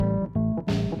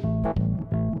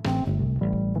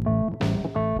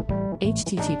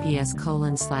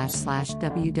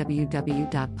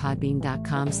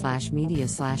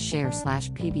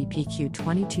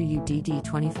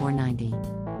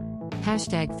https://www.podbean.com/media/share/pbpq22udd2490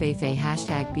 Hashtag Feifei,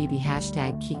 hashtag Bibi,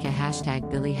 hashtag Kika, hashtag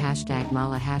Billy, hashtag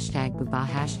Mala, hashtag Baba,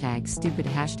 hashtag Stupid,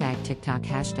 hashtag TikTok,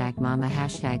 hashtag Mama,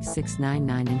 hashtag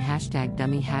 699 and hashtag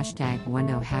Dummy, hashtag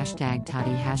Wendo, hashtag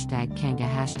Toddy, hashtag Kanga,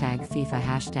 hashtag FIFA,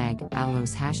 hashtag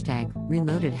Alos, hashtag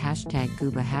Reloaded, hashtag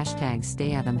Gooba, hashtag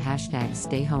Stay Adam, hashtag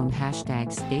Stay Home,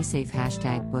 hashtag Stay Safe,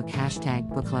 hashtag Book, hashtag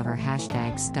Booklover,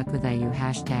 hashtag Stuck With IU,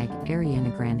 hashtag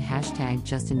Ariana Grande, hashtag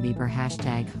Justin Bieber,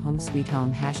 hashtag Home Sweet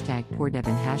Home, hashtag Poor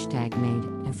Devin, hashtag Made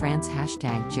in France,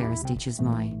 hashtag Jaristiches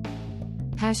Moi.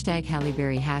 Hashtag Halle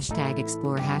Berry, hashtag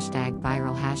Explore, hashtag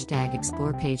Viral, hashtag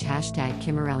Explore Page, hashtag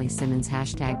Kimberly Simmons,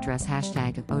 hashtag Dress,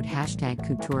 hashtag Ode, hashtag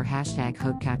Couture, hashtag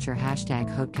Haute Couture, hashtag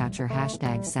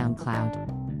SoundCloud.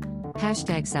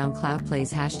 Hashtag SoundCloud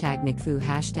Plays, hashtag NickFu,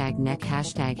 hashtag Neck,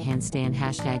 hashtag Handstand,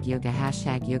 hashtag Yoga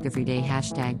Everyday,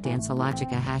 hashtag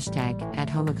Danceologica, hashtag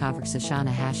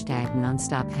 @HomeConversationa, hashtag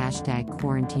Nonstop, hashtag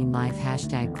Quarantine Life,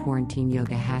 hashtag Quarantine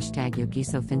Yoga, hashtag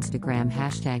Yogisof Instagram,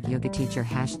 hashtag Yoga Teacher,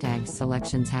 hashtag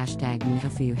Selections, hashtag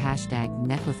Nehofu, hashtag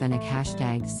Neclofenic,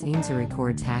 hashtag Sainza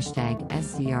Records, hashtag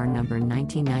SCR number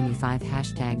 1995,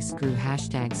 hashtag Screw,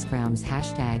 hashtag Scrums,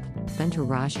 hashtag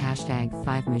Venturage, hashtag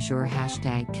 5 Major,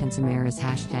 hashtag Kensamaras,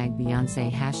 hashtag Beyonce,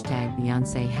 hashtag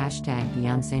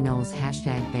Beyonce Knowles,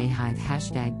 hashtag Bayhive,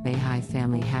 hashtag Bayhive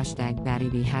Family, hashtag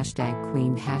Battybee, hashtag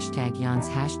Queen, hashtag Yans,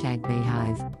 hashtag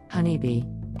Bayhive, Honeybee,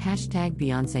 hashtag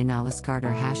Beyonce Nollis Carter,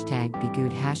 hashtag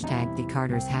Begood, hashtag The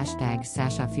Carters, hashtag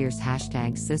Sasha Fierce,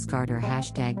 hashtag Sis Carter,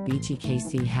 hashtag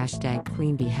BGKC, hashtag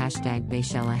Queen Bee, hashtag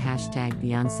Bayshella, hashtag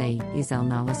Beyonce Isel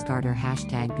Nollis Carter,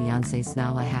 hashtag Beyonce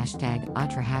Snala, hashtag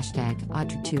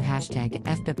Audra2, hashtag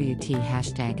FWT,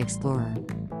 hashtag Explorer,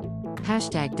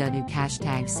 hashtag Duduk,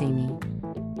 hashtag See Me,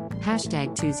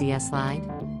 hashtag 2ZS Slide,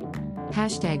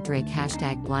 hashtag Drake,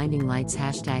 hashtag Blinding Lights,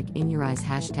 hashtag In Your Eyes,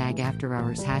 hashtag After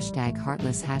Hours, hashtag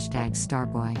Heartless, hashtag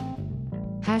Starboy,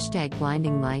 hashtag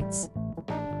Blinding Lights,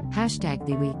 hashtag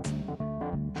The Week,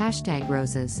 hashtag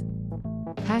Roses,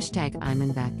 hashtag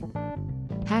Imanbek,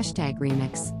 hashtag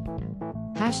Remix,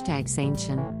 hashtag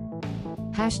Saintchen,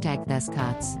 hashtag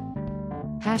Thescots,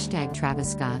 hashtag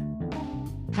Travis Scott,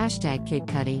 hashtag Kid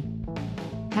Cudi,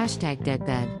 hashtag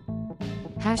Deadbed,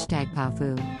 hashtag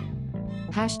Pafu,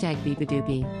 hashtag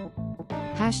Beabadoobie,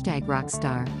 hashtag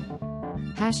Rockstar,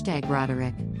 hashtag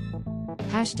Roderick,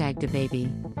 hashtag DaBaby,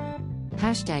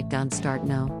 hashtag Don't Start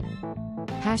No,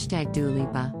 hashtag Dua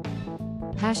Lipa,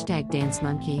 hashtag Dance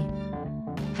Monkey,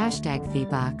 hashtag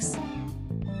Feebox,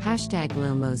 hashtag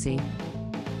Lil Mosey,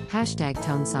 hashtag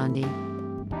Tone Sondi,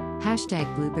 hashtag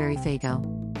Blueberry Fago,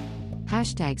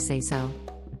 hashtag Say So,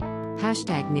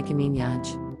 hashtag Nicki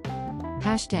Minaj,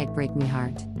 hashtag Break Me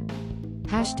Heart,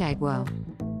 hashtag Whoa,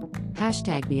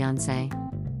 hashtag Beyonce,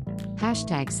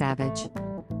 hashtag Savage,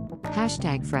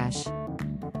 hashtag Fresh,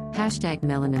 hashtag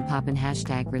Melanin Poppin',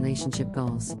 hashtag Relationship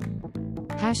Goals,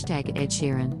 hashtag Ed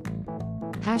Sheeran,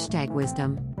 hashtag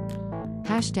Wisdom,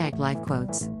 hashtag Life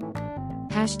Quotes,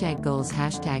 hashtag Goals,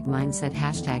 hashtag Mindset,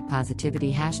 hashtag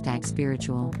Positivity, hashtag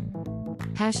Spiritual,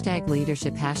 hashtag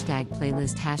Leadership, hashtag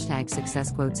Playlist, hashtag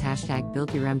Success Quotes, hashtag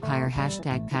Build Your Empire,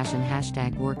 hashtag Passion,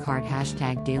 hashtag Work Hard,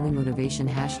 hashtag Daily Motivation,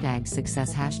 hashtag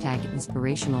Success, hashtag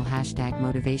Inspirational, hashtag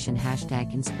Motivation,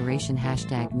 hashtag Inspiration,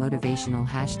 hashtag Motivational,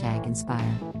 hashtag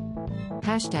Inspire,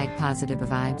 hashtag Positive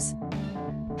Vibes,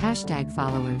 hashtag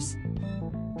Followers,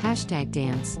 hashtag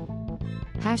Dance,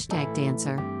 hashtag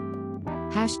Dancer,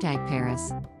 hashtag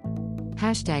Paris,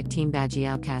 hashtag Team Badgie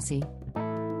Alcassi,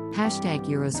 hashtag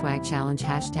Euroswag Challenge,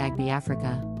 hashtag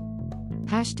Biafrica,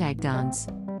 hashtag Dance,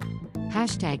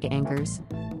 hashtag Angers,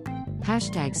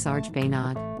 hashtag Sarge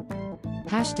Baynod,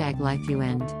 hashtag Life You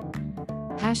End,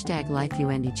 hashtag Life You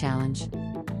Endy Challenge,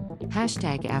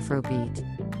 hashtag Afrobeat,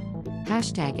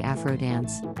 hashtag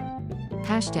Afrodance,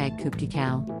 hashtag Kupti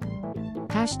Cow,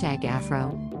 hashtag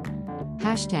Afro,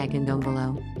 hashtag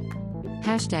Ndombolo,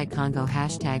 hashtag Congo,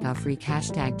 hashtag Afrique,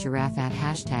 hashtag Giraffe at,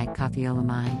 hashtag Coffeeola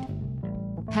Mind,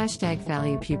 hashtag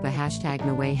Value Pupa, hashtag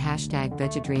No Way, hashtag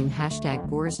Vegadream, hashtag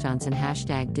Boris Johnson,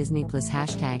 hashtag Disney Plus,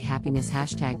 hashtag Happiness,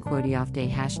 hashtag Quote Off Day,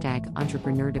 hashtag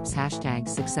Entrepreneurtips, hashtag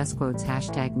Success Quotes,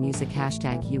 hashtag Music,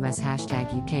 hashtag US,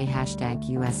 hashtag UK, hashtag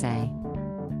USA,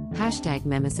 hashtag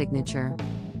Mema Signature,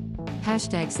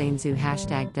 Hashtag Sainzu,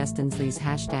 hashtag Destinsleys,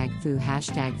 hashtag Fu,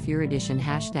 hashtag Furidition,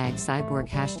 hashtag Cyborg,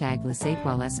 hashtag Les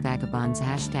Etoiles Vagabonds,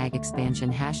 hashtag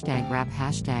Expansion, hashtag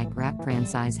Rap Brand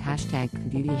Size, hashtag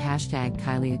Beauty, hashtag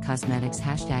Kylie Cosmetics,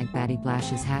 hashtag Batty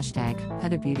Blashes, hashtag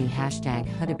Huda Beauty,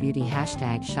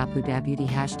 hashtag Shapuda Beauty,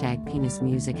 hashtag Penis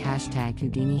Music, hashtag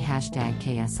Houdini, hashtag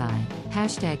KSI,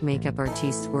 hashtag Makeup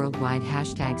Artists Worldwide,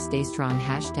 hashtag Stay Strong,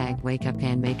 hashtag Wake Up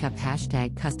and Makeup,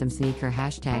 hashtag Custom Sneaker,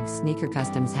 hashtag Sneaker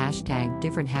Customs, hashtag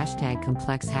Different, hashtag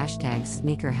Complex, hashtag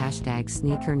Sneaker, hashtag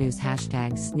Sneaker News,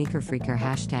 hashtag Sneaker Freaker,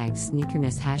 hashtag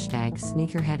Sneakerness, hashtag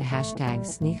Sneakerhead, hashtag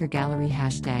Sneaker Gallery,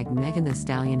 hashtag Megan Thee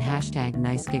Stallion, hashtag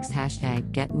Nice Gigs,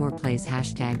 hashtag Get More Plays,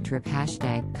 hashtag Drip,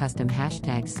 hashtag Custom,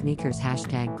 hashtag Sneakers,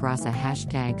 hashtag Grasa,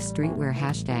 hashtag Streetwear,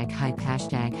 hashtag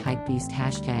Hype Beast,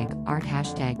 hashtag Art,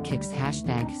 hashtag Kicks,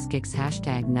 hashtag Skicks,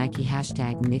 hashtag Nike,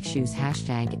 hashtag Nick Shoes,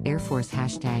 hashtag Air Force,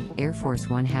 hashtag Air Force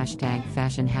One, hashtag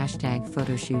Fashion, hashtag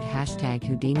Photoshoot, hashtag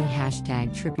Houdini,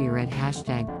 hashtag Trippy Red,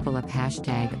 hashtag Pull Up,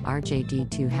 hashtag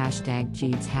RJD2, hashtag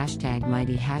Jeeds, hashtag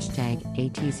Mighty, hashtag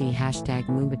ATZ, hashtag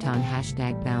Moonbaton,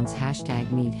 hashtag Bounce,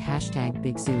 hashtag Meat, hashtag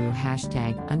Big Zuru,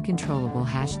 hashtag Uncontrollable,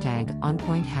 hashtag On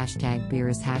Point, hashtag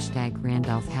Beerus, hashtag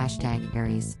Randolph, hashtag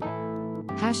Aries,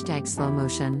 hashtag Slow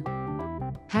Motion,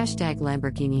 hashtag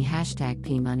Lamborghini, hashtag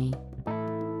P Money,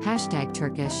 hashtag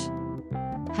Turkish,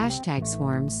 hashtag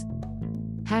Swarms,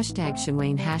 hashtag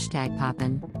Shimwane, hashtag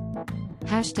Poppin',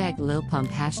 hashtag Lil Pump,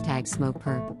 hashtag Smoke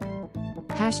Perp,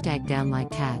 hashtag Down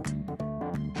Like Cat,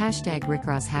 hashtag Rick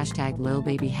Ross, hashtag Lil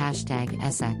Baby, hashtag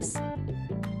SX,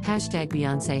 hashtag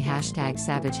Beyonce, hashtag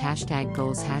Savage, hashtag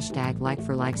Goals, hashtag Like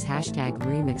for Likes, hashtag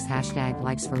Remix, hashtag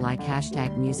Likes for Like,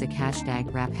 hashtag Music,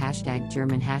 hashtag Rap, hashtag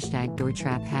German, hashtag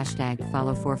Deutschrap, hashtag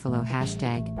Follow for Follow,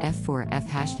 hashtag F4F,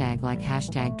 hashtag Like,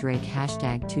 hashtag Drake,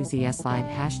 hashtag 2ZS Slide,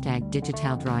 hashtag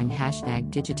Digital Drawing, hashtag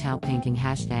Digital Painting,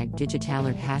 hashtag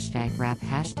Digitalert, hashtag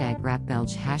Rap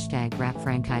Belge, hashtag Rap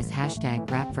Franchise, hashtag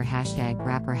Rap for, hashtag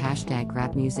Rapper, hashtag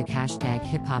Rap Music, hashtag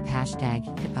Hip Hop,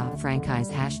 hashtag Hip Hop Franchise,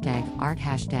 hashtag Art,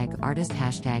 hashtag Artist,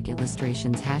 hashtag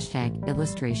Illustrations, hashtag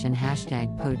Illustration,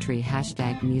 hashtag Poetry,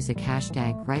 hashtag Music,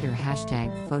 hashtag Writer,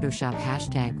 hashtag Photoshop,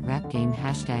 hashtag Rap Game,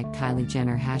 hashtag Kylie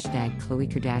Jenner, hashtag Khloe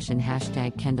Kardashian,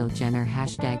 hashtag Kendall Jenner,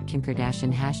 hashtag Kim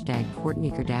Kardashian, hashtag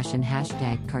Kourtney Kardashian,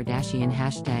 hashtag Kardashian,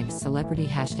 hashtag Celebrity,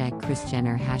 hashtag Kris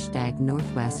Jenner, hashtag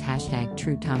Northwest, hashtag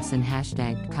True Thompson,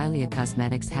 hashtag Kylie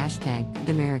Cosmetics, hashtag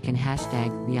American, hashtag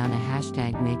Rihanna,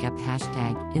 hashtag Makeup,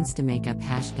 hashtag Insta Makeup,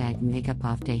 hashtag Makeup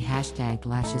Off Day, hashtag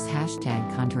Lashes,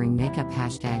 hashtag Contouring Makeup,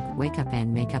 hashtag Wake Up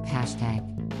and Makeup, hashtag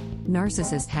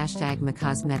Narcissist, hashtag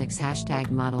McCosmetics, hashtag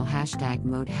Model, hashtag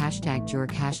Mode, hashtag Jork,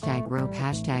 hashtag Rope,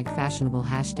 hashtag Fashionable,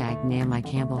 hashtag Naomi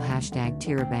Campbell, hashtag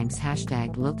Tyra Banks,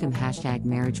 hashtag Lil Kim, hashtag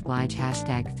Marriage Blige,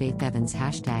 hashtag Faith Evans,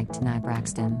 hashtag Tanai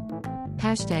Braxton,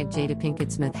 hashtag Jada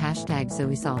Pinkett Smith, hashtag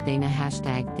Zoe Saldana,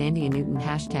 hashtag Thandia Newton,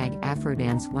 hashtag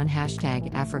Afrodance1,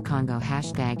 hashtag Afrocongo,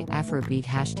 hashtag Afrobeat,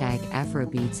 hashtag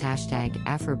Afrobeats, hashtag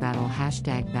Afrobattle,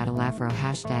 hashtag Battle Afro,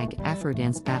 hashtag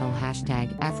Afrodance Battle,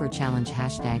 hashtag Afro Challenge,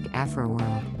 hashtag Afro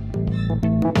World.